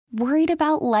Worried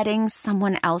about letting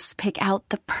someone else pick out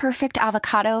the perfect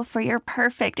avocado for your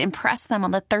perfect impress them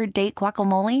on the third date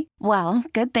guacamole? Well,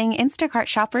 good thing Instacart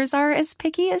shoppers are as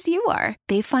picky as you are.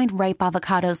 They find ripe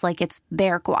avocados like it's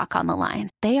their guac on the line.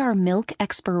 They are milk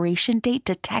expiration date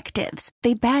detectives.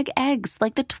 They bag eggs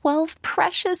like the 12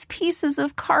 precious pieces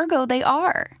of cargo they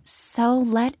are. So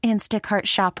let Instacart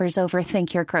shoppers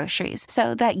overthink your groceries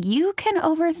so that you can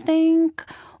overthink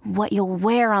what you'll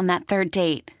wear on that third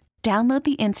date. Download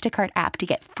the Instacart app to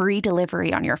get free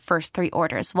delivery on your first 3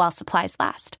 orders while supplies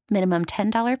last. Minimum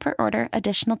 $10 per order.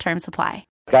 Additional terms apply.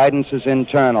 Guidance is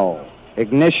internal.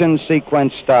 Ignition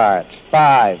sequence starts.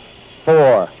 5,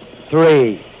 4,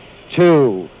 3,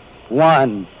 2,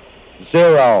 1,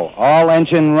 0. All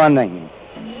engine running.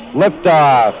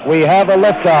 Liftoff. We have a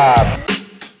liftoff.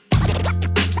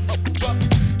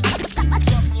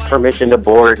 Permission to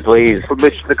board, please.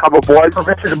 Permission to come aboard.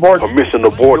 Permission to board. Permission to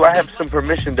board. Do I have some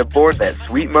permission to board that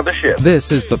sweet mothership? This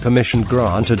is the Permission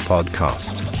Granted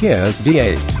podcast. Here's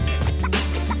DA.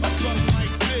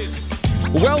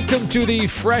 Welcome to the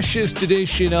freshest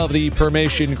edition of the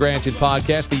Permission Granted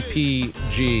podcast, the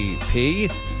PGP.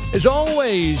 As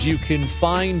always, you can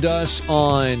find us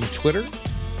on Twitter.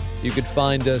 You can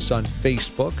find us on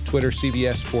Facebook, Twitter,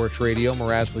 CBS Sports Radio.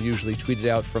 Mraz will usually tweet it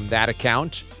out from that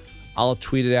account. I'll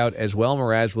tweet it out as well.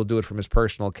 Mraz will do it from his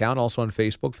personal account. Also on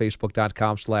Facebook,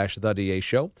 facebook.com/The DA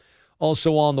Show.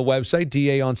 Also on the website,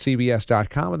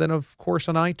 daoncbs.com. And then, of course,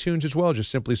 on iTunes as well.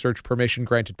 Just simply search Permission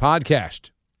Granted Podcast.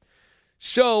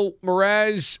 So,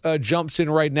 Mraz jumps in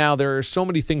right now. There are so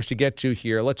many things to get to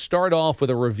here. Let's start off with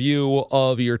a review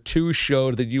of your 2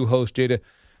 shows that you hosted,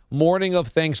 morning of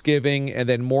Thanksgiving and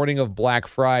then morning of Black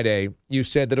Friday. You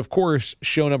said that, of course,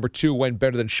 show number 2 went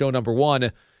better than show number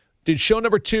 1. Did show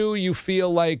number 2, you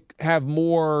feel like, have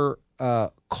more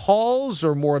calls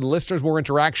or more listeners, more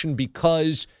interaction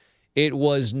because it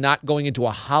was not going into a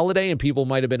holiday and people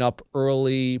might have been up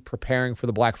early preparing for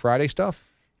the Black Friday stuff?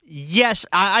 Yes,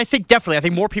 I think definitely. I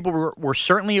think more people were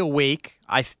certainly awake.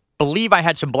 I believe I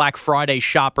had some Black Friday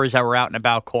shoppers that were out and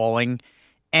about calling.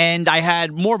 And I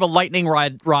had more of a lightning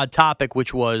rod topic,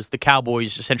 which was the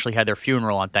Cowboys essentially had their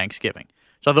funeral on Thanksgiving.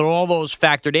 So there were all those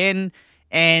factored in.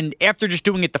 And after just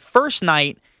doing it the first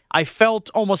night, I felt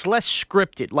almost less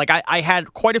scripted. Like I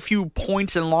had quite a few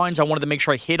points and lines I wanted to make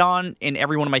sure I hit on in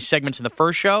every one of my segments in the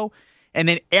first show. And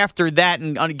then after that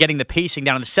and getting the pacing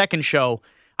down in the second show,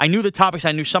 I knew the topics,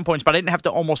 I knew some points, but I didn't have to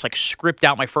almost like script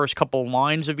out my first couple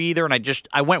lines of either. And I just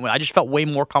felt way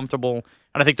more comfortable.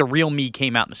 And I think the real me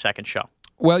came out in the second show.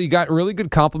 Well, you got really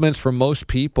good compliments from most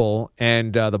people,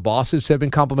 and the bosses have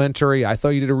been complimentary. I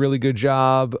thought you did a really good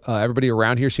job. Everybody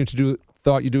around here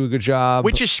thought you do a good job.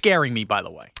 Which is scaring me, by the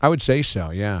way. I would say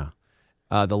so, yeah.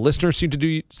 The listeners seem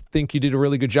to think you did a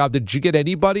really good job. Did you get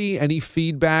any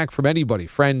feedback from anybody,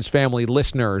 friends, family,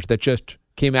 listeners, that just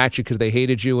came at you because they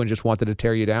hated you and just wanted to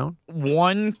tear you down?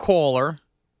 One caller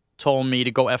told me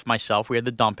to go F myself. We had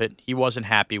to dump it. He wasn't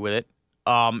happy with it.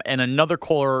 And another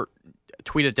caller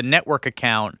tweeted the network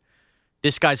account,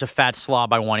 "This guy's a fat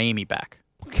slob. I want Amy back."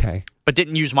 Okay. But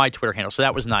didn't use my Twitter handle, so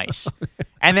that was nice.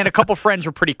 And then a couple friends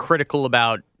were pretty critical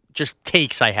about just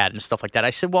takes I had and stuff like that.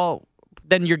 I said, well,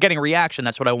 then you're getting a reaction.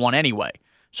 That's what I want anyway.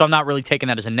 So I'm not really taking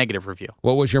that as a negative review.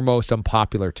 What was your most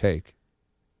unpopular take?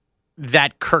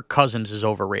 That Kirk Cousins is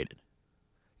overrated.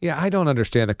 Yeah, I don't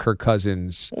understand the Kirk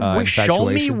Cousins Show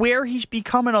me where he's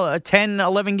becoming a 10,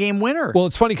 11-game winner. Well,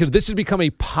 it's funny because this has become a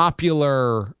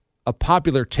popular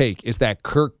take, is that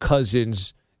Kirk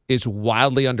Cousins is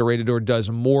wildly underrated or does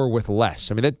more with less.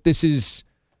 I mean, this has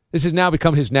now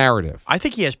become his narrative. I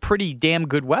think he has pretty damn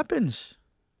good weapons.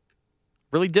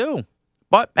 Really do.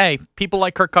 But, hey, people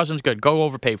like Kirk Cousins, good. Go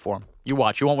overpay for him. You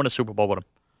watch. You won't win a Super Bowl with him.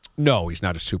 No, he's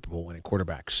not a Super Bowl winning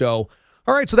quarterback. So,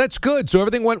 all right, so that's good. So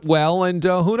everything went well, and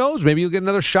who knows? Maybe you'll get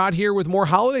another shot here with more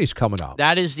holidays coming up.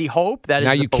 That is the hope. That is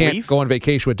the belief. Now you can't go on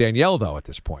vacation with Danielle, though, at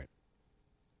this point.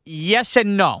 Yes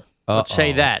and no. Let's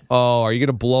say that. Oh, are you going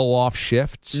to blow off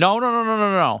shifts?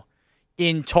 No.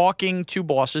 In talking to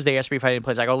bosses, they asked me if I didn't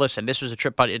play. I go, listen, this was a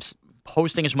trip, but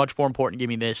hosting is much more important. Give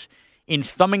me this. In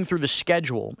thumbing through the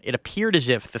schedule, it appeared as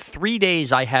if the 3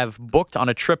 days I have booked on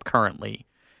a trip currently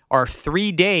are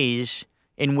 3 days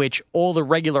in which all the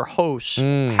regular hosts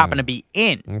happen to be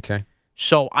in. Okay.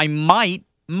 So I might,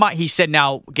 he said,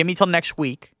 now give me till next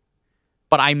week,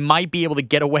 but I might be able to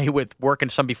get away with working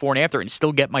some before and after and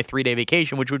still get my 3-day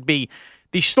vacation, which would be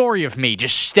the story of me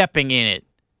just stepping in it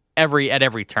at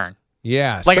every turn.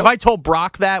 Yeah. Like if I told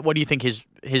Brock that, what do you think his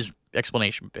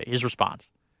explanation would be, his response?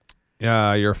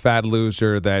 You're a fat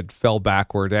loser that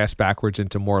ass backwards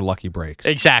into more lucky breaks.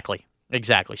 Exactly.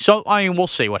 So, I mean, we'll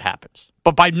see what happens.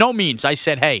 But by no means, I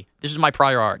said, hey, this is my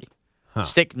priority.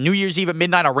 Stick New Year's Eve at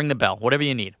midnight, I'll ring the bell, whatever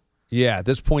you need. Yeah, at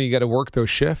this point, you got to work those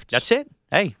shifts. That's it.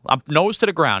 Hey, I'm nose to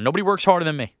the ground. Nobody works harder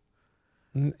than me.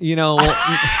 You know,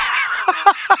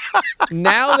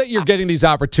 now that you're getting these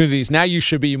opportunities, now you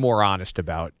should be more honest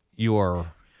about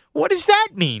your... What does that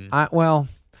mean? Well,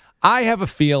 I have a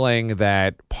feeling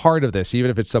that part of this, even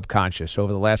if it's subconscious,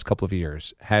 over the last couple of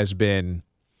years, has been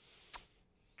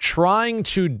trying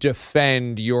to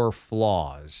defend your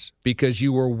flaws because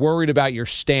you were worried about your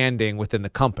standing within the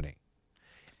company.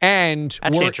 And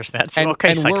that's interesting. That's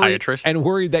okay, psychiatrist.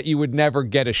 Worried that you would never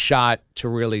get a shot to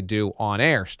really do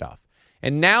on-air stuff.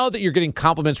 And now that you're getting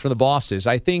compliments from the bosses,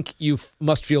 I think you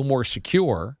must feel more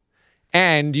secure,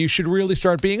 and you should really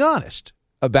start being honest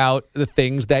about the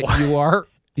things that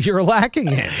you're lacking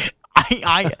in.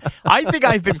 I think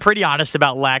I've been pretty honest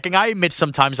about lacking. I admit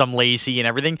sometimes I'm lazy and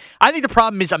everything. I think the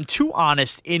problem is I'm too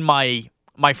honest in my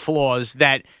flaws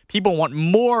that people want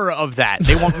more of that.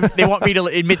 They want me to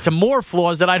admit to more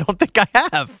flaws that I don't think I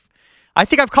have. I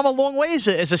think I've come a long way as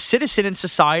a citizen in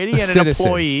society and an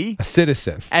employee. A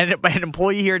citizen. And an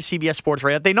employee here at CBS Sports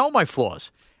Radio. They know my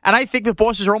flaws. And I think the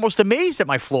bosses are almost amazed at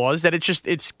my flaws, that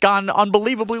it's gone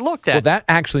unbelievably looked at. Well, that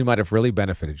actually might have really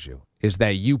benefited you, is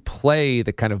that you play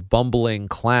the kind of bumbling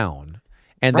clown,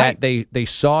 and that they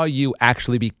saw you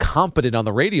actually be competent on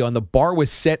the radio, and the bar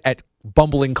was set at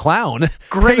bumbling clown.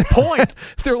 Great point.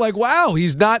 They're like, wow,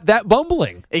 he's not that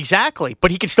bumbling. Exactly. But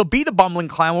he can still be the bumbling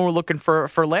clown when we're looking for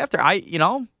laughter. I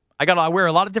wear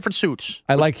a lot of different suits.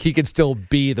 I like he can still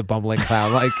be the bumbling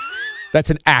clown. Like, that's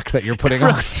an act that you're putting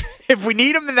on. If we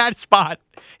need him in that spot,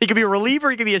 he could be a reliever,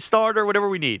 he could be a starter, whatever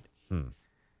we need. Well,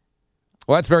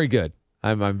 that's very good.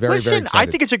 I'm very, very excited. I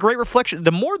think it's a great reflection.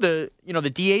 The more the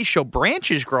DA show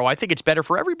branches grow, I think it's better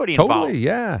for everybody involved. Totally,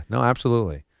 yeah. No,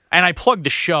 absolutely. And I plugged the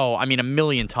show, a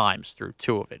million times through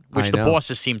two of it, which the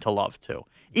bosses seem to love, too.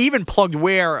 Even plugged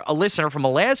where a listener from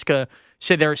Alaska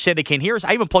said they can't hear us.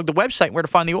 I even plugged the website where to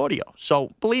find the audio.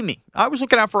 So, believe me, I was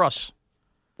looking out for us.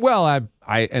 Well, I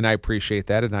appreciate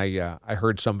that, and I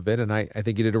heard some of it, and I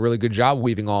think you did a really good job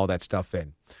weaving all that stuff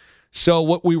in. So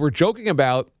what we were joking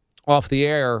about off the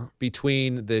air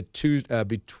between this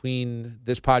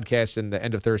podcast and the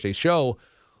end of Thursday's show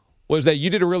was that you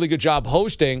did a really good job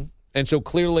hosting, and so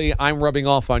clearly I'm rubbing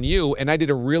off on you, and I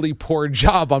did a really poor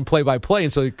job on play-by-play,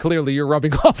 and so clearly you're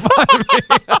rubbing off on me.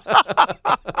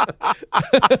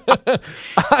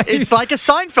 It's like a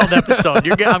Seinfeld episode.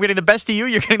 I'm getting the best of you,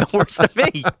 you're getting the worst of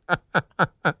me.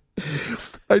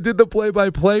 I did the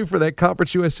play-by-play for that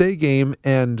Conference USA game,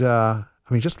 and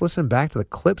just listening back to the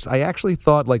clips, I actually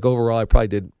thought, overall, I probably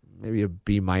did maybe a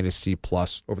B- C+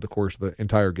 over the course of the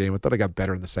entire game. I thought I got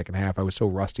better in the second half. I was so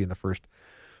rusty in the first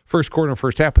quarter and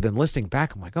first half, but then listening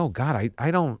back, I'm like, oh, God,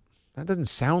 I don't, that doesn't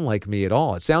sound like me at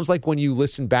all. It sounds like when you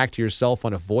listen back to yourself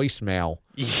on a voicemail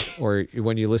or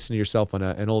when you listen to yourself on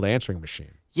an old answering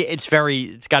machine. Yeah, it's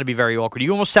got to be very awkward.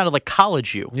 You almost sounded like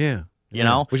college you. Yeah. You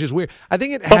know? Which is weird. I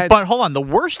think it But hold on. The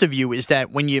worst of you is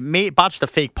that when you botched the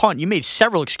fake punt, you made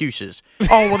several excuses.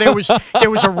 Oh, well, there was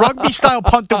a rugby-style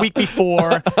punt the week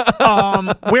before.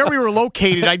 Where we were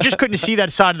located, I just couldn't see that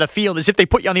side of the field, as if they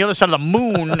put you on the other side of the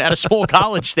moon at a small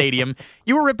college stadium.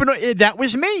 You were that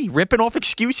was me, ripping off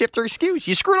excuse after excuse.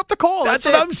 You screwed up the call. That's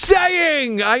what I'm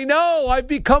saying. I know. I've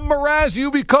become Mraz.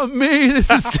 You become me. This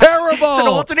is terrible. It's an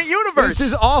alternate universe. This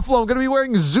is awful. I'm going to be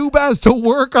wearing Zubaz to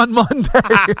work on Monday.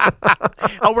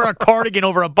 I'll wear a cardigan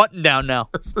over a button-down now.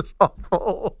 This is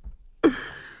awful.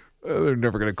 They're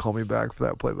never going to call me back for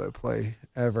that play-by-play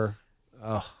ever.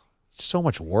 So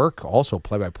much work. Also,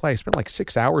 play-by-play. I spent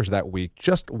 6 hours that week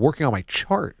just working on my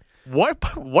chart. What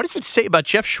does it say about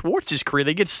Jeff Schwartz's career?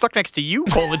 They get stuck next to you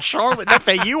calling Charlotte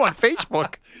FAU on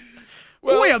Facebook.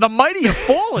 Well, boy, the mighty have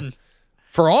fallen.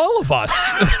 For all of us.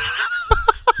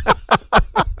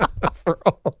 For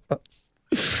all of us.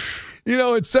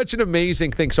 It's such an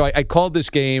amazing thing. So I called this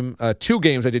game, 2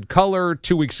 games. I did color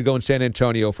 2 weeks ago in San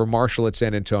Antonio for Marshall at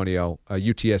San Antonio,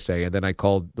 UTSA. And then I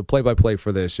called the play-by-play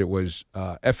for this. It was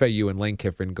FAU and Lane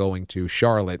Kiffin going to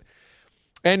Charlotte.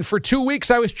 And for 2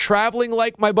 weeks, I was traveling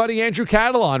like my buddy Andrew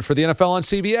Catalan for the NFL on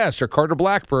CBS, or Carter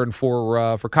Blackburn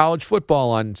for college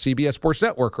football on CBS Sports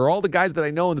Network, or all the guys that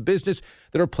I know in the business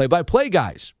that are play-by-play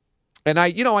guys. And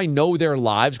I know their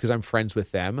lives because I'm friends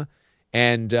with them.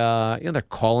 And, they're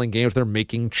calling games, they're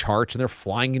making charts, and they're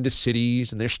flying into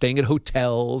cities, and they're staying at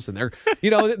hotels, and they're,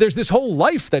 there's this whole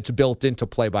life that's built into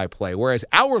play-by-play. Whereas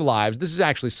our lives, this is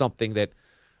actually something that,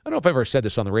 I don't know if I've ever said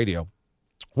this on the radio.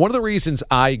 One of the reasons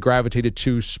I gravitated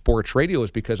to sports radio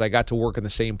is because I got to work in the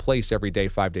same place every day,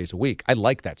 5 days a week. I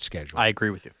like that schedule. I agree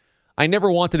with you. I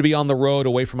never wanted to be on the road,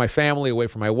 away from my family, away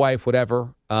from my wife,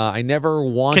 whatever. I never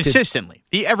wanted consistently.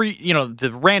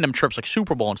 The random trips like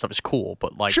Super Bowl and stuff is cool,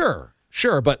 but like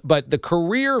Sure, but the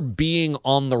career being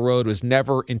on the road was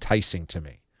never enticing to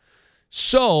me.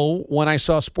 So when I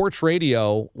saw sports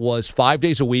radio was 5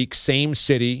 days a week, same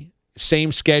city,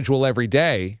 same schedule every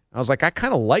day, I was like, I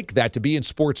kind of like that, to be in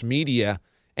sports media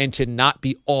and to not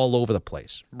be all over the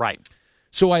place. Right.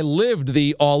 So I lived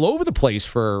the all over the place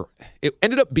it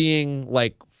ended up being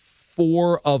like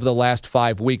 4 of the last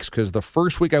 5 weeks, because the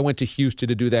first week I went to Houston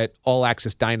to do that All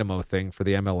Access Dynamo thing for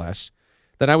the MLS.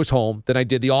 Then I was home. Then I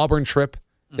did the Auburn trip.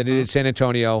 Then I did San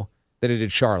Antonio. Then I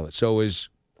did Charlotte. So it was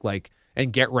like,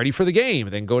 and get ready for the game,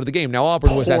 then go to the game. Now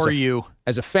Auburn was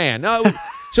as a fan. No,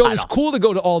 so it was cool to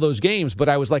go to all those games, but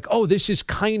I was like, oh, this is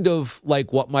kind of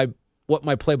like what my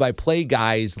play-by-play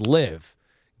guys live.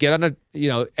 Get on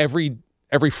every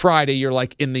Friday you're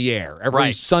like in the air.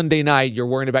 Every Sunday night you're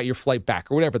worrying about your flight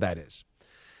back or whatever that is.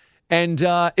 And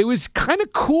it was kind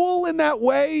of cool in that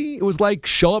way. It was like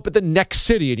show up at the next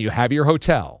city and you have your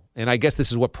hotel. And I guess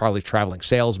this is what probably traveling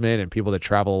salesmen and people that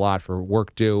travel a lot for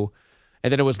work do.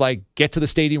 And then it was like, get to the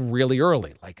stadium really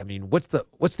early. Like, I mean, what's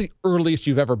the earliest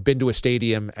you've ever been to a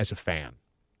stadium as a fan?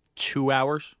 2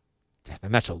 hours.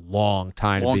 And that's a long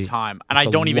time. And I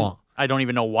don't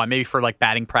even know why. Maybe for like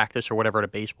batting practice or whatever at a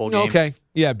baseball game. Okay.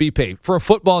 Yeah, BP. For a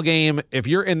football game, if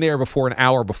you're in there before an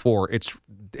hour before, it's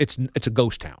a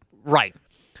ghost town. Right.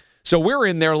 So we're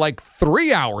in there like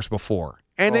 3 hours before.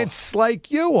 And it's like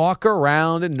you walk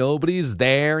around and nobody's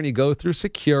there, and you go through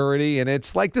security, and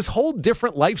it's like this whole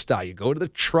different lifestyle. You go to the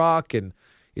truck and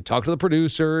you talk to the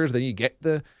producers, then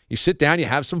you sit down, you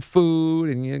have some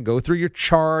food, and you go through your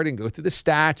chart and go through the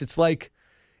stats. It's like,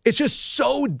 it's just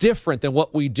so different than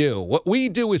what we do. What we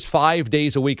do is 5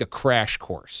 days a week, a crash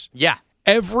course. Yeah.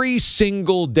 Every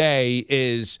single day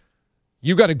is,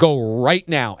 you got to go right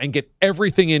now and get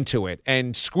everything into it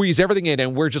and squeeze everything in,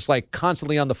 and we're just like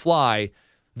constantly on the fly.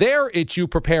 There, it's you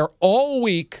prepare all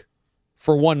week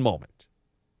for one moment.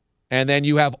 And then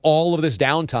you have all of this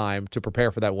downtime to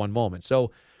prepare for that one moment.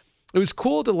 So it was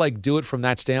cool to like do it from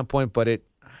that standpoint, but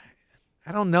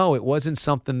I don't know. It wasn't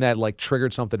something that like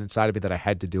triggered something inside of me that I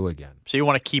had to do again. So you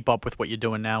want to keep up with what you're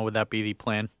doing now? Would that be the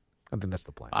plan? I think that's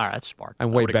the plan. All right, that's smart. I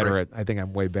think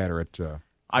I'm way better at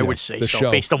I would say so.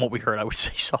 Show. Based on what we heard, I would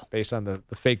say so. Based on the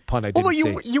fake pun I didn't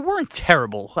see. You weren't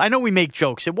terrible. I know we make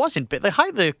jokes. It wasn't bad.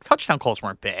 The touchdown calls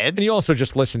weren't bad. And you also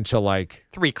just listened to like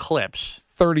 3 clips.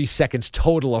 30 seconds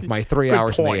total of my 3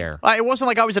 hours in the air. It wasn't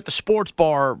like I was at the sports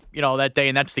bar, that day,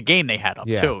 and that's the game they had up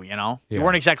too, You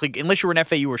weren't exactly, unless you were an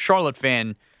FAU or Charlotte fan,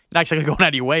 you're not exactly going out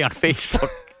of your way on Facebook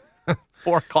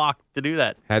 4 o'clock to do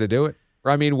that. Had to do it.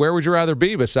 I mean, where would you rather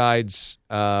be besides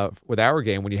with our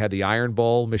game when you had the Iron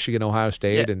Bowl, Michigan, Ohio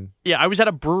State? Yeah, I was at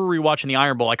a brewery watching the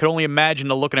Iron Bowl. I could only imagine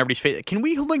the look on everybody's face. Can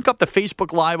we link up the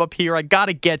Facebook Live up here? I got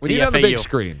to get to the FAU. On the big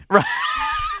screen. Right.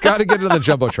 Got to get it on the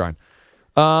Jumbotron.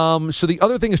 So the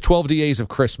other thing is 12 days of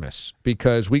Christmas,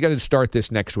 because we got to start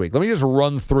this next week. Let me just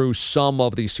run through some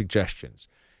of these suggestions.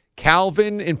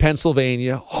 Calvin in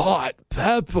Pennsylvania, hot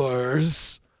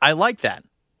peppers. I like that.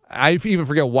 I even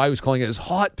forget why he was calling it as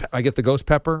hot. I guess the ghost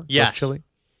pepper. Yes. Ghost chili.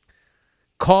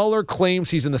 Caller claims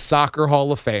he's in the Soccer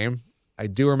Hall of Fame. I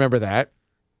do remember that.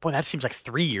 Boy, that seems like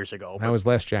 3 years ago. That was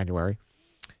last January.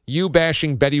 You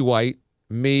bashing Betty White.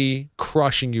 Me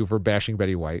crushing you for bashing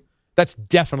Betty White. That's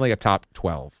definitely a top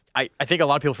 12. I think a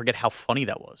lot of people forget how funny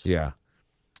that was. Yeah.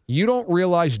 You don't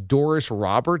realize Doris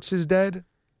Roberts is dead?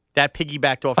 That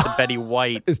piggybacked off the Betty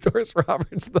White. Is Doris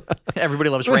Roberts the... Everybody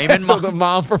Loves Raymond mom? The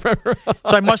mom from So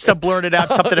I must have blurted out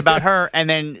something about her, and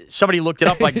then somebody looked it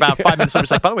up like about 5 minutes later.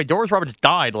 Was like, by the way, Doris Roberts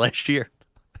died last year.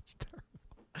 That's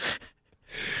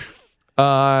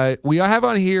terrible. We have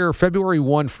on here February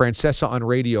 1, Francesa on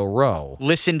Radio Row.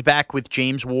 Listened back with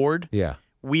James Ward. Yeah.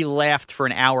 We laughed for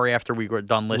an hour after we were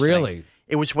done listening. Really?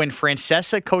 It was when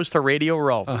Francesa goes to Radio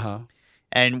Row. Uh-huh.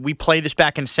 And we play this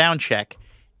back in sound check.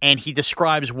 And he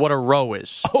describes what a row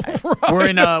is. Oh, right.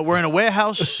 We're in a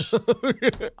warehouse.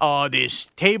 There's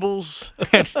tables,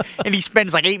 and he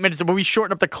spends like 8 minutes. But we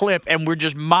shorten up the clip, and we're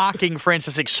just mocking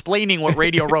Francis, explaining what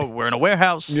Radio Row. We're in a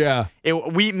warehouse. Yeah.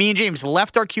 Me and James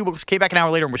left our cubicles, came back an hour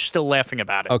later, and we're still laughing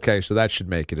about it. Okay, so that should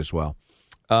make it as well.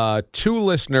 2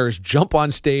 listeners jump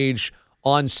on stage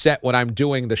on set when I'm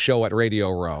doing the show at Radio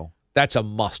Row. That's a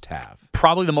must-have.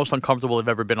 Probably the most uncomfortable I've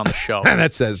ever been on the show. And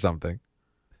that says something.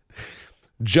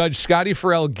 Judge Scotty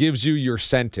Farrell gives you your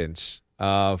sentence.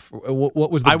 What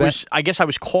was the I guess I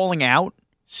was calling out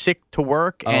sick to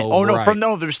work. And, right.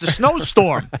 There was the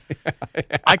snowstorm.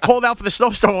 I called out for the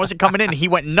snowstorm. I wasn't coming in. He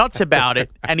went nuts about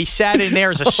it, and he sat in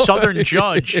there as a Southern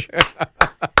judge.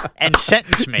 and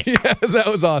sentence me. Yes, that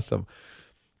was awesome.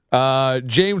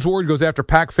 James Ward goes after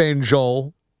Pac fan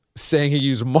Joel, saying he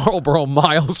used Marlboro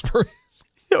Miles for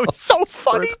It was so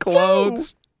funny, his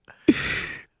clothes.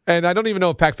 And I don't even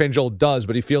know if Pac fan Joel does,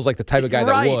 but he feels like the type of guy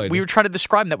that would. We were trying to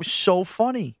describe him. That was so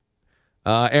funny.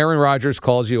 Aaron Rodgers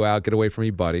calls you out. Get away from me,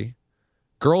 buddy.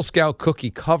 Girl Scout cookie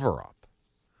cover-up.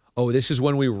 Oh, this is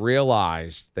when we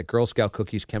realized that Girl Scout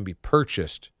cookies can be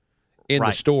purchased in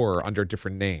the store under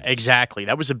different names. Exactly.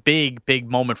 That was a big, big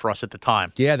moment for us at the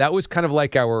time. Yeah, that was kind of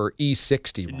like our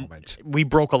E60 moment. We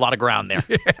broke a lot of ground there.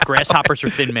 Grasshoppers or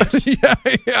Thin Mints.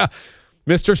 yeah.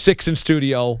 Mr. Six in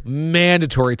studio,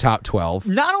 mandatory top 12.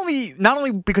 Not only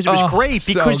because it was great,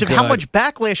 because of how much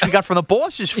backlash we got from the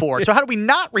bosses for it. So how do we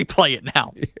not replay it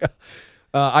now? Yeah.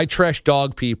 I trashed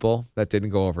Dog People. That didn't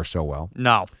go over so well.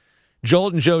 No.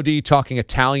 Jolt and Joe D talking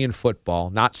Italian football,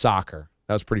 not soccer.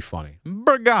 That was pretty funny.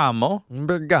 Bergamo.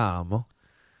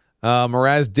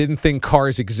 Mraz didn't think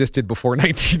cars existed before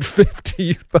 1950.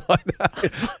 You thought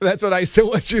that's what I said.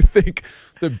 What you think?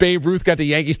 That Babe Ruth got to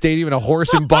Yankee Stadium in a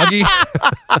horse and buggy?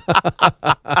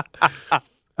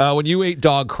 When you ate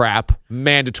dog crap,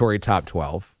 mandatory top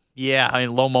 12. Yeah, I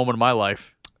mean, low moment of my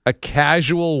life. A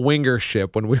casual winger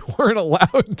ship when we weren't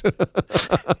allowed to.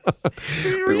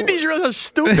 You need to realize how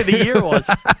stupid the year was.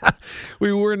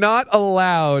 We were not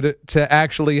allowed to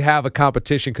actually have a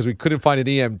competition because we couldn't find an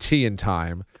EMT in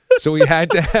time. So we had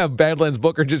to have Badlands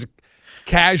Booker just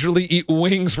casually eat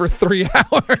wings for 3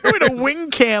 hours. We had a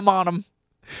wing cam on him.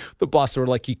 The bosses were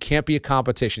like, "You can't be a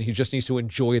competition. He just needs to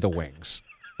enjoy the wings."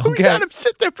 We got him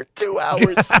sit there for 2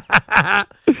 hours.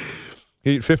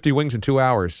 He ate 50 wings in 2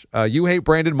 hours. You hate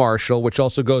Brandon Marshall, which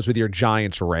also goes with your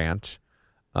Giants rant.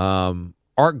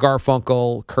 Art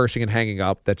Garfunkel cursing and hanging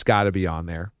up. That's got to be on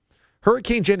there.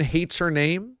 Hurricane Jen hates her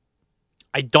name.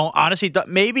 I don't, honestly,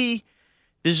 maybe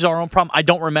this is our own problem. I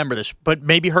don't remember this, but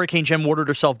maybe Hurricane Jen watered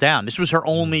herself down. This was her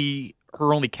only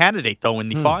candidate, though, in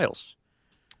the files.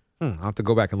 I'll have to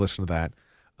go back and listen to that.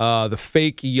 The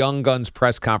fake Young Guns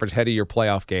press conference ahead of your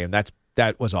playoff game.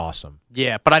 That was awesome.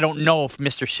 Yeah, but I don't know if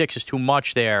Mr. Six is too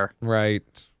much there. Right.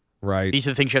 These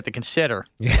are the things you have to consider.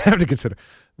 You have to consider.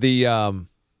 The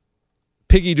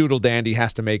Piggy Doodle Dandy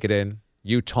has to make it in.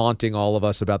 You taunting all of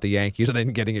us about the Yankees and then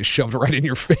getting it shoved right in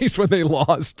your face when they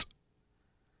lost.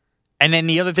 And then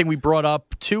the other thing we brought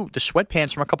up, too, the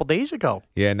sweatpants from a couple days ago.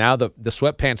 Yeah, now the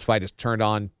sweatpants fight has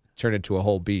turned into a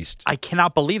whole beast. I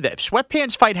cannot believe that. If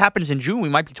sweatpants fight happens in June, we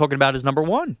might be talking about it as number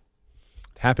one.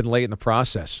 Happened late in the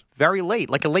process. Very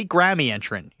late, like a late Grammy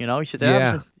entrant. You know, he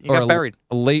said, you or got buried.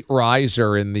 A late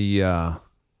riser in the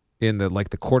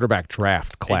quarterback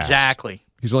draft class. Exactly.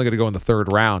 He's only going to go in the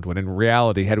third round. When in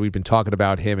reality, had we been talking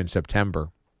about him in September,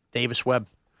 Davis Webb,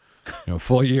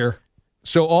 full year.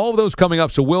 So all of those coming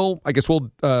up. So we'll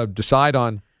decide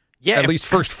on at least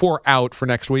first 4 out for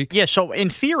next week. Yeah. So in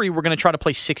theory, we're going to try to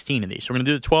play 16 of these. So we're going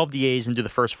to do the 12 DAs and do the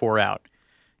first 4 out.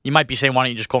 You might be saying, why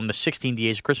don't you just call them the 16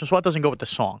 DAs of Christmas? Well, that doesn't go with the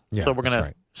song. Yeah, so we're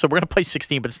gonna play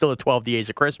 16, but it's still the 12 DAs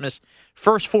of Christmas.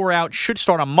 First 4 out should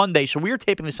start on Monday. So we are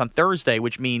taping this on Thursday,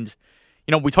 which means,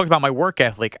 we talked about my work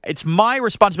ethic. It's my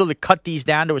responsibility to cut these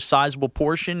down to a sizable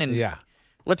portion, and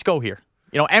let's go here.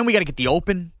 And we got to get the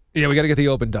open. Yeah, we got to get the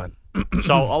open done.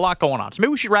 So a lot going on. So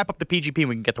maybe we should wrap up the PGP and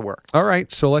we can get to work. All right,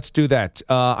 so let's do that.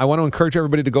 I want to encourage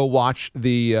everybody to go watch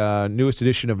the newest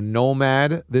edition of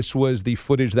Nomad. This was the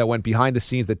footage that went behind the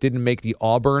scenes that didn't make the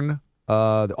Auburn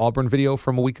video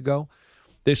from a week ago.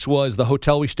 This was the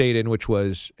hotel we stayed in, which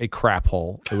was a crap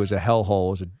hole. It was a hell hole.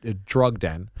 It was a drug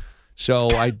den. So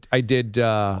I did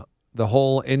the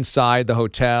whole inside the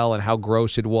hotel and how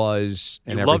gross it was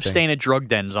and you everything. Love staying at drug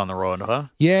dens on the road, huh?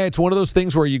 Yeah, it's one of those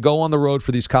things where you go on the road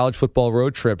for these college football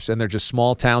road trips, and they're just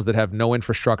small towns that have no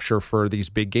infrastructure for these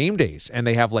big game days, and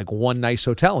they have like one nice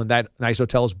hotel, and that nice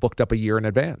hotel is booked up a year in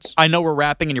advance. I know we're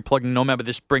wrapping and you're plugging Nomad, but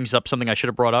this brings up something I should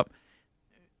have brought up.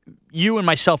 You and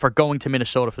myself are going to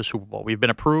Minnesota for the Super Bowl. We've been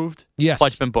approved. Yes.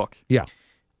 Flight's been booked. Yeah.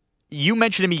 You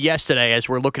mentioned to me yesterday as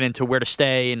we're looking into where to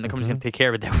stay and the company's going to take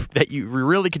care of it that you were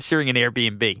really considering an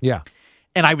Airbnb. Yeah.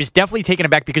 And I was definitely taken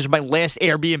aback because my last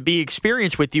Airbnb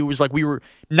experience with you was like we were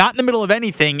not in the middle of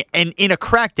anything and in a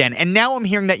crack den. And now I'm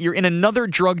hearing that you're in another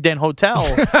drug den hotel.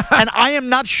 And I am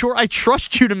not sure I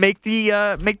trust you to make the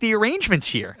arrangements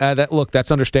here.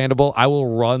 That's understandable. I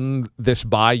will run this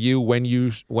by you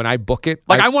when I book it.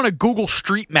 I want a Google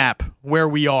Street Map where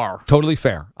we are. Totally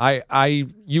fair.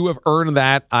 You have earned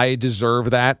that. I deserve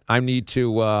that. I need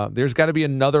to. There's got to be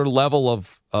another level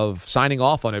of signing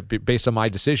off on it based on my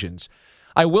decisions.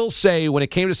 I will say, when it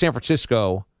came to San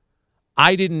Francisco,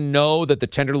 I didn't know that the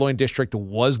Tenderloin District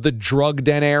was the drug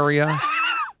den area.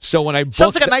 So when I booked,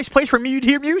 Sounds like a nice place for me to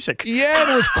hear music. yeah,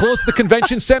 and it was close to the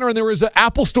convention center, and there was an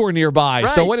Apple store nearby.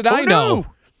 Right. So what did I know?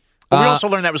 But we also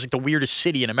learned that was like the weirdest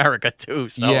city in America too.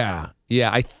 So.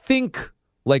 Yeah. I think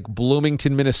like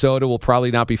Bloomington, Minnesota will probably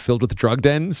not be filled with drug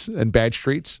dens and bad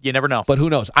streets. You never know. But who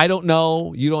knows? I don't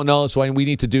know. You don't know. So we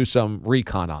need to do some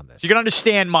recon on this. You can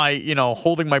understand my,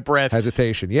 holding my breath.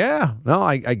 Hesitation. Yeah. No,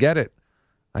 I get it.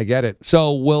 I get it.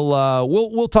 So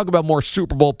we'll talk about more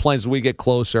Super Bowl plans as we get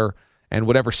closer and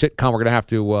whatever sitcom we're going to have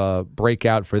to break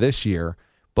out for this year.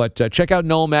 But check out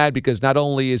Nomad because not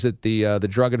only is it the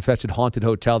drug-infested haunted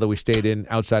hotel that we stayed in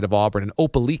outside of Auburn in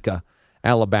Opelika,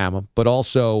 Alabama, but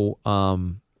also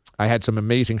I had some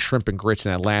amazing shrimp and grits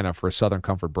in Atlanta for a Southern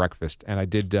Comfort breakfast, and I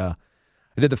did the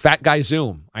Fat Guy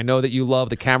Zoom. I know that you love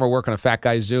the camera work on a Fat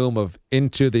Guy Zoom of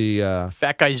into the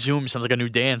Fat Guy Zoom sounds like a new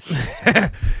dance.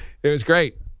 It was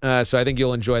great. So I think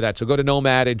you'll enjoy that. So go to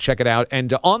Nomad and check it out.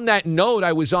 And on that note,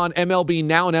 I was on MLB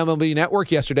Now and MLB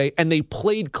Network yesterday, and they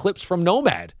played clips from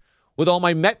Nomad with all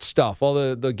my Mets stuff, all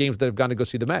the games that have gone to go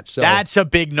see the Mets. So that's a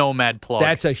big Nomad plug.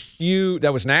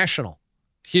 That was national.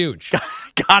 Huge.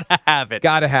 Gotta have it.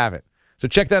 Gotta have it. So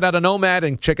check that out on Nomad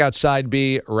and check out Side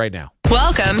B right now.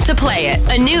 Welcome to Play It,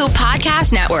 a new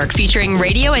podcast network featuring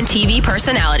radio and TV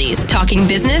personalities talking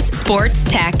business, sports,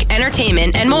 tech,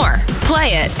 entertainment, and more.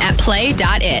 Play it at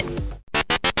play.it.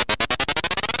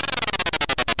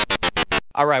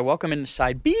 All right, welcome into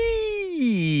Side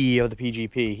B of the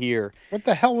PGP here. What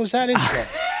the hell was that intro?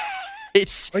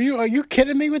 Are you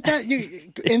kidding me with that?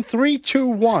 In 3, 2,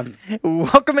 1.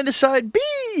 Welcome into Side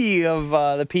B of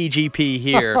the PGP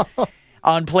here.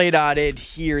 On Play.it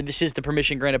here. This is the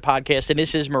Permission Granted podcast, and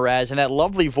this is Mraz. And that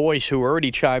lovely voice who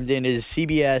already chimed in is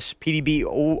CBS PDB.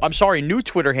 Oh, I'm sorry, new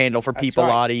Twitter handle for Pete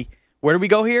Bellotti. Right. Where do we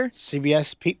go here?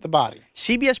 CBS Pete the Body.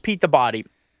 CBS Pete the Body.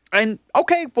 And,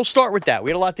 okay, we'll start with that.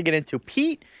 We had a lot to get into.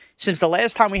 Pete, since the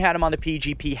last time we had him on the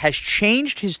PGP, has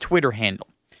changed his Twitter handle.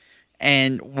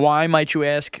 And why, might you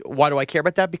ask, why do I care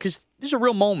about that? Because this is a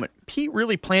real moment. Pete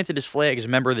really planted his flag as a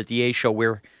member of the DA show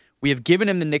where we have given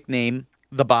him the nickname,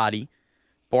 The Body.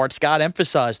 Bart Scott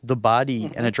emphasized the body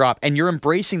and a drop, and you're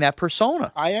embracing that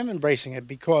persona. I am embracing it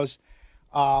because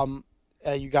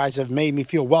you guys have made me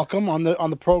feel welcome on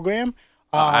the program.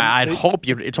 I'd hope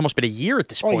you. It's almost been a year at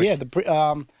this point. Oh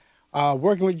yeah,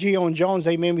 working with Gio and Jones,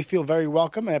 they made me feel very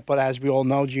welcome. But as we all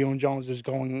know, Gio and Jones is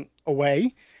going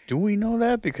away. Do we know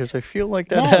that? Because I feel like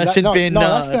that hasn't been. No,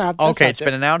 that's been out. Okay, it's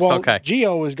been announced. Well, okay,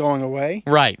 Gio is going away.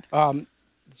 Right.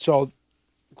 So.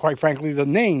 Quite frankly, the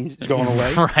name is going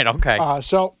away. Right, okay.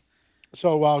 So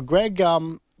Greg's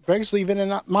leaving,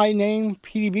 and my name,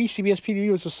 PDB, CBS PDB,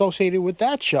 was associated with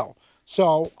that show.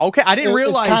 So okay, I didn't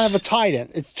realize. It's kind of a tie-in.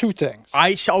 It's two things.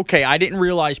 I didn't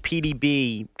realize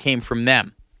PDB came from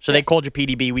them. So they called you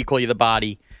PDB, we call you The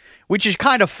Body, which is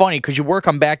kind of funny because you work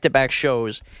on back-to-back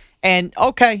shows. And,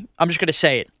 okay, I'm just going to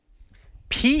say it.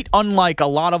 Pete, unlike a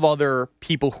lot of other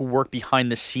people who work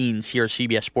behind the scenes here at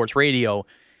CBS Sports Radio,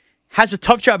 has a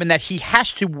tough job in that he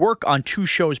has to work on 2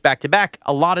 shows back-to-back.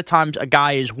 A lot of times a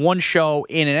guy is one show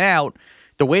in and out.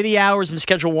 The way the hours and the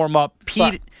schedule warm up,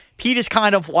 Pete is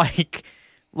kind of like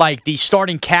the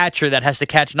starting catcher that has to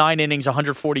catch 9 innings,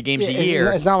 140 games a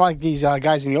year. It's not like these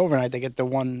guys in the overnight, they get the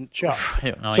one show.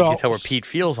 You can tell where Pete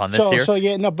feels on this here. So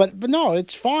yeah, no, but no,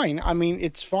 it's fine. I mean,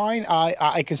 it's fine.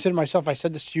 I consider myself, I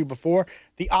said this to you before,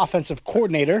 the offensive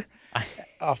coordinator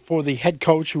for the head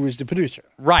coach who is the producer.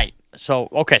 Right. So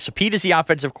Pete is the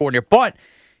offensive coordinator. But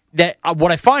that what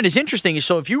I find is interesting is,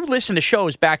 so if you listen to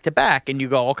shows back-to-back and you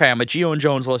go, okay, I'm a Gio and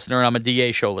Jones listener and I'm a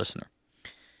DA show listener,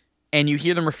 and you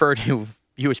hear them refer to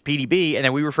you as PDB and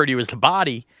then we refer to you as The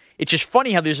Body, it's just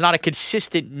funny how there's not a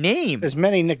consistent name. There's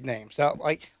many nicknames.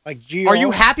 Like Gio. Are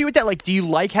you happy with that? Like, do you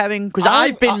like having... Because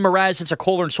I've been Mraz since a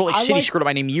caller in Salt Lake City screwed up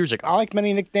my name years ago. I like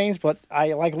many nicknames, but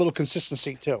I like a little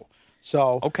consistency, too.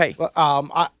 So okay.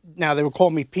 Now they would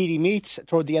call me PD Meats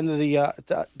toward the end of the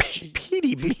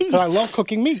PD Meats. I love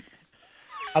cooking meat.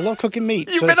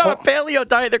 You've been on a paleo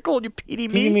diet. They're calling you PD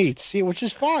Meats. PD Meats, which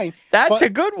is fine. That's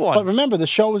a good one. But remember, the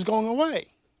show is going away.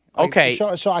 Okay.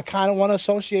 So I kind of want to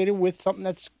associate it with something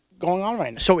that's going on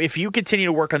right now. So if you continue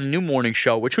to work on the new morning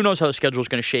show, which who knows how the schedule is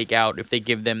going to shake out, if they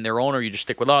give them their own or you just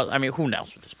stick with us. I mean, who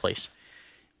knows with this place.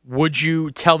 Would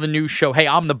you tell the new show, hey,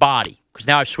 I'm The Body? Because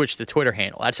now I've switched the Twitter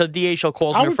handle. That's how DA show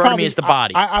calls me. Refer to me as The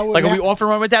Body. Are we off and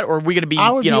running with that, or are we going to be,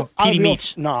 PD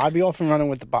Meats? No, I'd be off and running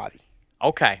with The Body.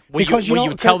 Okay. Will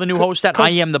you tell the new host that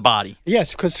I am The Body?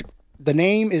 Yes, because the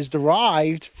name is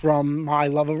derived from my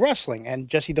love of wrestling, and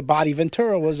Jesse The Body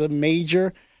Ventura was a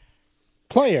major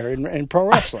player in pro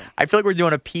wrestling. I feel like we're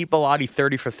doing a Pete Bellotti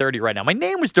 30 for 30 right now. My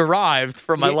name was derived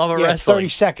from my love of yeah, wrestling. 30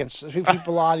 seconds. Pete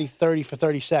Bellotti 30 for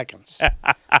 30 seconds.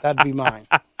 That'd be mine.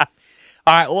 All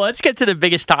right, well, let's get to the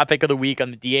biggest topic of the week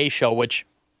on the DA show, which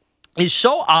is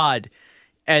so odd,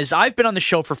 as I've been on the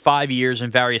show for 5 years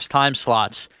in various time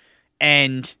slots,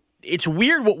 and it's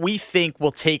weird what we think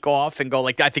will take off and go,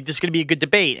 like, I think this is going to be a good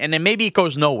debate, and then maybe it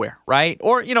goes nowhere, right?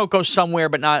 Or, it goes somewhere,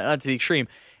 but not to the extreme.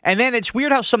 And then it's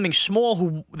weird how something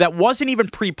small that wasn't even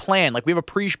pre-planned, like we have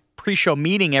a pre-show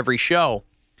meeting every show,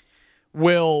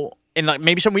 and like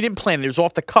maybe something we didn't plan, it was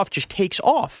off the cuff, just takes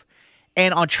off.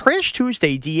 And on Trash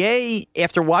Tuesday, DA,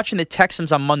 after watching the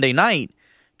Texans on Monday night,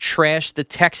 trashed the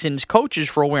Texans coaches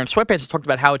for all wearing sweatpants and talked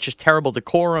about how it's just terrible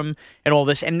decorum and all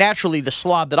this. And naturally, the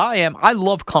slob that I am, I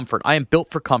love comfort. I am built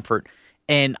for comfort.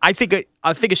 And I think a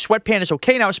sweatpant is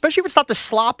okay now, especially if it's not the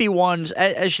sloppy ones,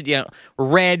 as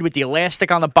red with the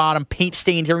elastic on the bottom, paint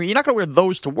stains, everything. You're not going to wear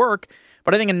those to work.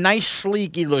 But I think a nice,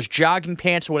 sleek, either those jogging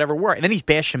pants or whatever work. And then he's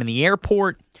bashed him in the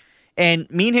airport. And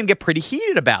me and him get pretty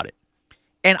heated about it.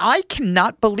 And I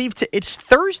cannot believe it's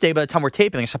Thursday by the time we're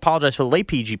taping this. I apologize for the late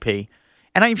PGP.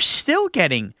 And I'm still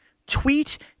getting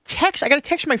tweets, texts. I got a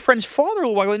text from my friend's father a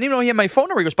little while ago. I didn't even know he had my phone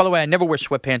number. He goes, by the way, I never wear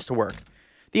sweatpants to work.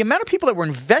 The amount of people that were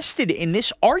invested in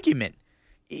this argument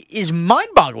is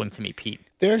mind-boggling to me, Pete.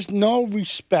 There's no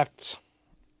respect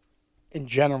in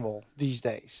general these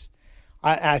days.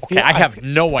 I have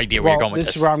no idea where you're going with this.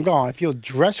 This is where I'm going. I feel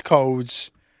dress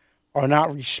codes are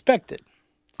not respected.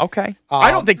 Okay.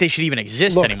 I don't think they should even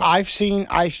exist anymore.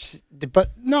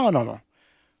 But no.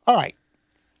 All right.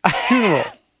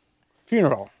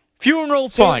 Funeral,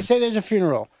 fine. Say there's a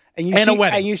funeral. A wedding.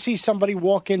 And you see somebody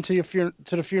walk into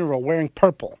to the funeral wearing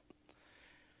purple.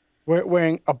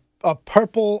 Wearing a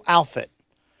purple outfit.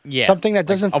 Yeah. Something that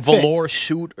doesn't fit. A velour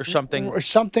suit or something. Or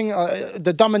something,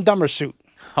 the Dumb and Dumber suit.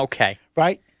 Okay.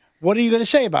 Right? What are you going to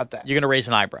say about that? You're going to raise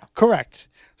an eyebrow. Correct.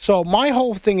 So my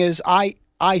whole thing is I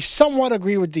somewhat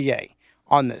agree with DA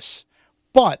on this.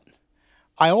 But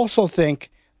I also think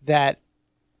that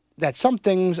some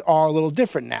things are a little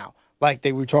different now. Like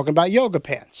they were talking about yoga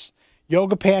pants.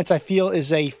 Yoga pants, I feel,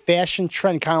 is a fashion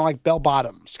trend, kind of like bell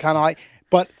bottoms.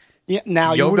 But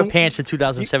now yoga pants in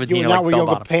 2017 you are not like wear bell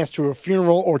yoga bottom. pants to a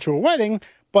funeral or to a wedding.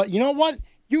 But you know what?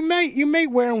 You may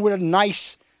wear them with a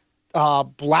nice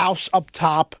blouse up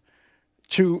top.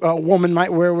 A woman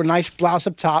might wear a nice blouse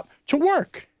up top to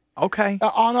work. Okay.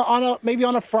 Maybe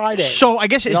on a Friday. So I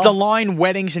guess the line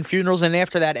weddings and funerals, and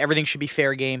after that everything should be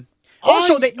fair game. I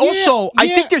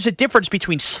think there's a difference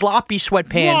between sloppy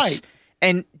sweatpants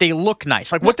and they look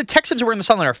nice. Like what the Texans are wearing in the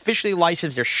Sunlight are officially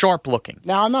licensed. They're sharp looking.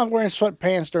 Now, I'm not wearing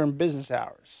sweatpants during business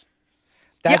hours.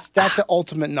 That's an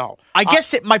ultimate no. I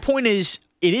guess my point is,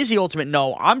 it is the ultimate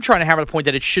no. I'm trying to hammer the point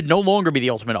that it should no longer be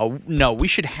the ultimate no. We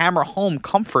should hammer home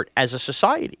comfort as a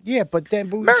society. Yeah, but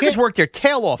Americans work their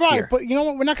tail off here. Right, but you know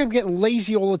what? We're not going to get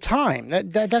lazy all the time.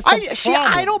 That's the problem.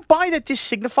 I don't buy that this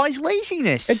signifies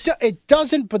laziness. It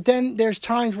doesn't, but then there's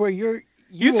times where you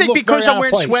think because I'm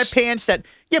wearing sweatpants that...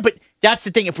 Yeah, but that's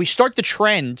the thing. If we start the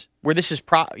trend where this is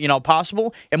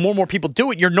possible and more people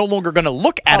do it, you're no longer going to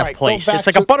look out of place. It's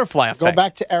like a butterfly effect. Go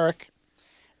back to Eric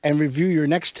and review your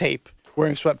next tape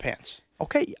wearing sweatpants.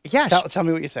 Okay, yes. Tell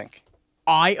me what you think.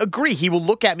 I agree. He will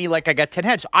look at me like I got 10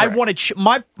 heads. Correct. I want to.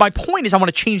 My point is, I want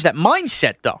to change that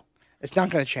mindset, though. It's not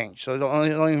going to change, so don't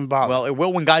even bother. Well, it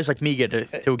will when guys like me get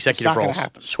to executive roles. It's not going to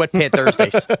happen. Sweatpant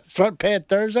Thursdays. Sweatpant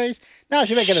Thursdays? Now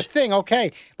you make it a thing,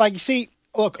 okay? Like you see,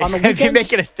 look on the weekends. If you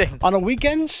make it a thing on the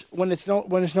weekends when it's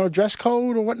no dress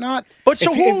code or whatnot. But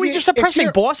so who are we just oppressing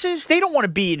bosses? They don't want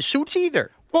to be in suits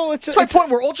either. Well, it's my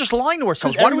point. We're all just lying to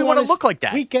ourselves. Why do we want to look like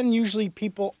that? Weekend usually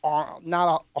people are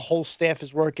not a whole staff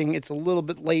is working. It's a little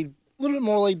bit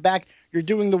more laid back. You're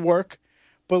doing the work,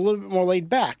 but a little bit more laid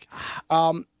back.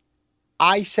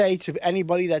 I say to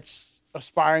anybody that's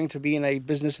aspiring to be in a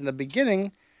business in the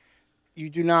beginning,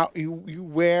 you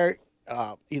wear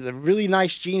either really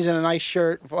nice jeans and a nice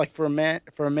shirt, like for a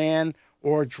man,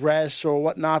 or a dress or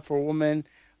whatnot for a woman,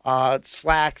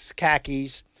 slacks,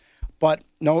 khakis. But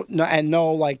no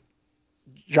like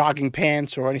jogging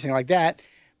pants or anything like that.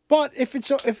 But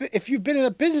if you've been in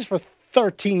a business for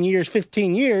 13 years,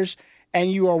 15 years,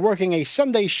 and you are working a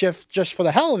Sunday shift just for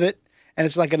the hell of it, and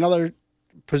it's like another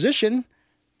position,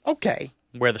 okay.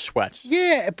 Wear the sweats.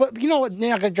 Yeah, but you know what? You're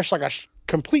not gonna just like a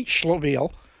complete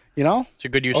schlemiel, you know? It's a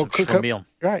good use of schlemiel.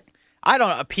 Right. I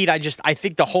don't know, Pete. I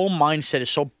think the whole mindset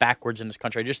is so backwards in this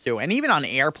country. I just do. And even on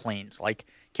airplanes, like,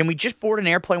 can we just board an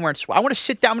airplane where I want to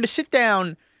sit down. I'm going to sit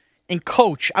down and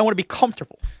coach. I want to be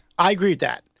comfortable. I agree with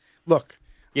that. Look,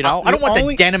 I don't want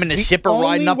the denim and the zipper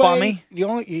riding up on me.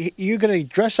 You're going to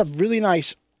dress up really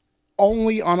nice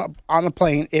only on a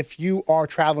plane if you are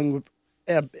traveling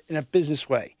in a business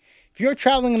way. If you're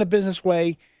traveling in a business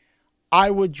way, I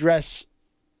would dress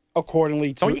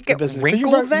accordingly to Don't you get the business.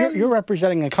 wrinkled then? You're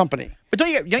representing a company. But don't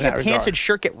you get pants regard. and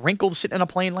shirt get wrinkled sitting in a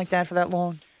plane like that for that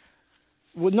long?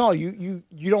 Well, no, you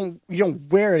don't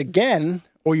wear it again,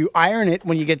 or you iron it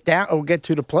when you get down or get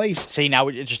to the place. See, now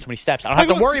it's just too many steps. I don't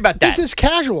have to worry about that. This is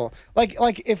casual.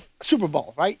 Like if Super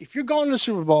Bowl, right? If you're going to the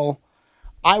Super Bowl,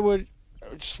 I would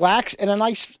slacks and a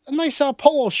nice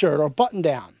polo shirt or button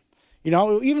down. You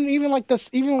know, even like this.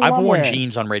 Even what I've I'm worn wearing,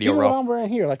 jeans on Radio even Row. what I'm wearing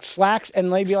here, like slacks and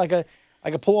maybe like a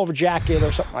pullover jacket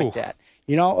or something like that.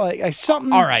 You know, like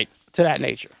something. All right. To that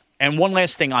nature. And one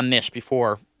last thing on this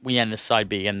before we end this side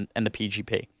B and the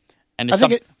PGP. And I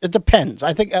think it depends.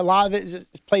 I think a lot of it is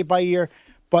played by ear,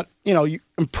 but you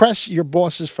impress your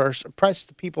bosses first, impress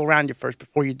the people around you first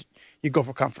before you go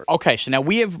for comfort. Okay, so now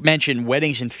we have mentioned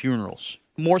weddings and funerals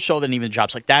more so than even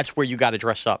jobs. Like that's where you got to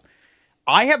dress up.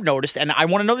 I have noticed, and I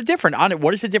want to know the difference on it.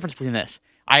 What is the difference between this?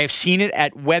 I have seen it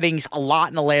at weddings a lot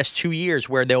in the last 2 years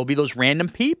where there will be those random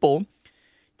people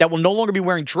that will no longer be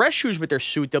wearing dress shoes with their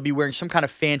suit. They'll be wearing some kind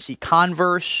of fancy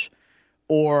Converse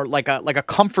or like a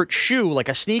comfort shoe, like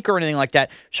a sneaker or anything like that.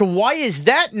 So why is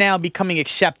that now becoming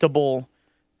acceptable?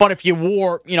 But if you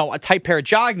wore, a tight pair of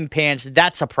jogging pants,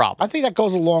 that's a problem. I think that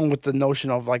goes along with the notion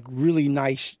of like really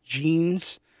nice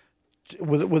jeans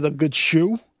with a good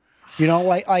shoe.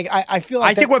 I feel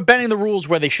like I think we're bending the rules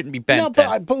where they shouldn't be bent.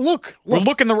 No, but look, we're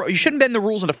looking you shouldn't bend the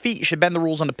rules on the feet. You should bend the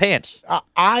rules on the pants.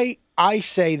 I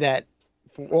say that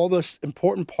for all this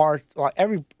important part,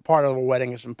 every part of a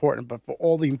wedding is important, but for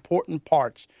all the important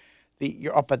parts,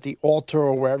 you're up at the altar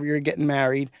or wherever you're getting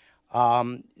married,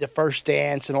 the first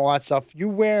dance and all that stuff, you're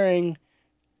wearing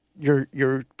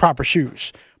your proper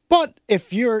shoes. But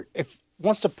if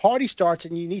once the party starts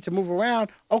and you need to move around,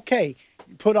 okay,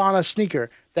 you put on a sneaker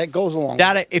that goes along.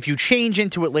 That if you change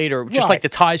into it later, just like the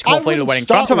ties come off later the wedding.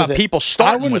 But I'm talking about people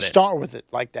starting with it. I wouldn't start with it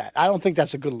like that. I don't think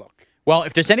that's a good look. Well,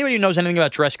 if there's anybody who knows anything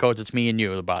about dress codes, it's me and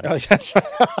you, the body.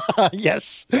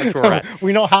 Yes, that's where we're at.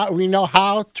 We know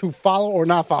how to follow or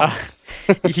not follow.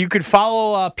 You could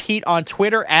follow Pete on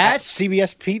Twitter at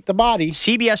CBS Pete the Body.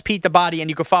 CBS Pete the Body, and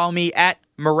you can follow me at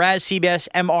Mraz CBS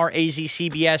MRAZ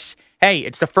CBS. Hey,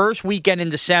 it's the first weekend in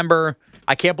December.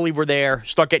 I can't believe we're there.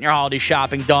 Start getting your holiday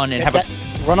shopping done and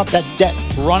run up that debt.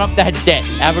 Run up that debt.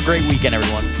 Have a great weekend,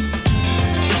 everyone.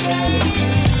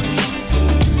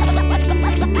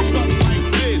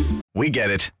 We get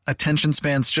it. Attention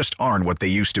spans just aren't what they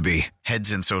used to be.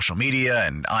 Heads in social media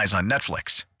and eyes on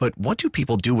Netflix. But what do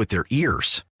people do with their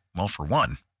ears? Well, for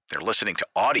one, they're listening to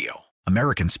audio.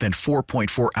 Americans spend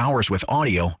 4.4 hours with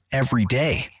audio every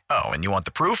day. Oh, and you want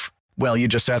the proof? Well, you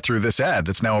just sat through this ad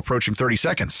that's now approaching 30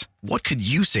 seconds. What could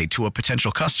you say to a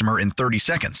potential customer in 30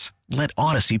 seconds? Let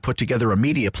Odyssey put together a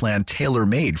media plan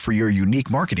tailor-made for your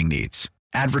unique marketing needs.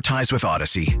 Advertise with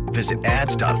Odyssey. Visit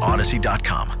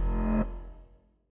ads.odyssey.com.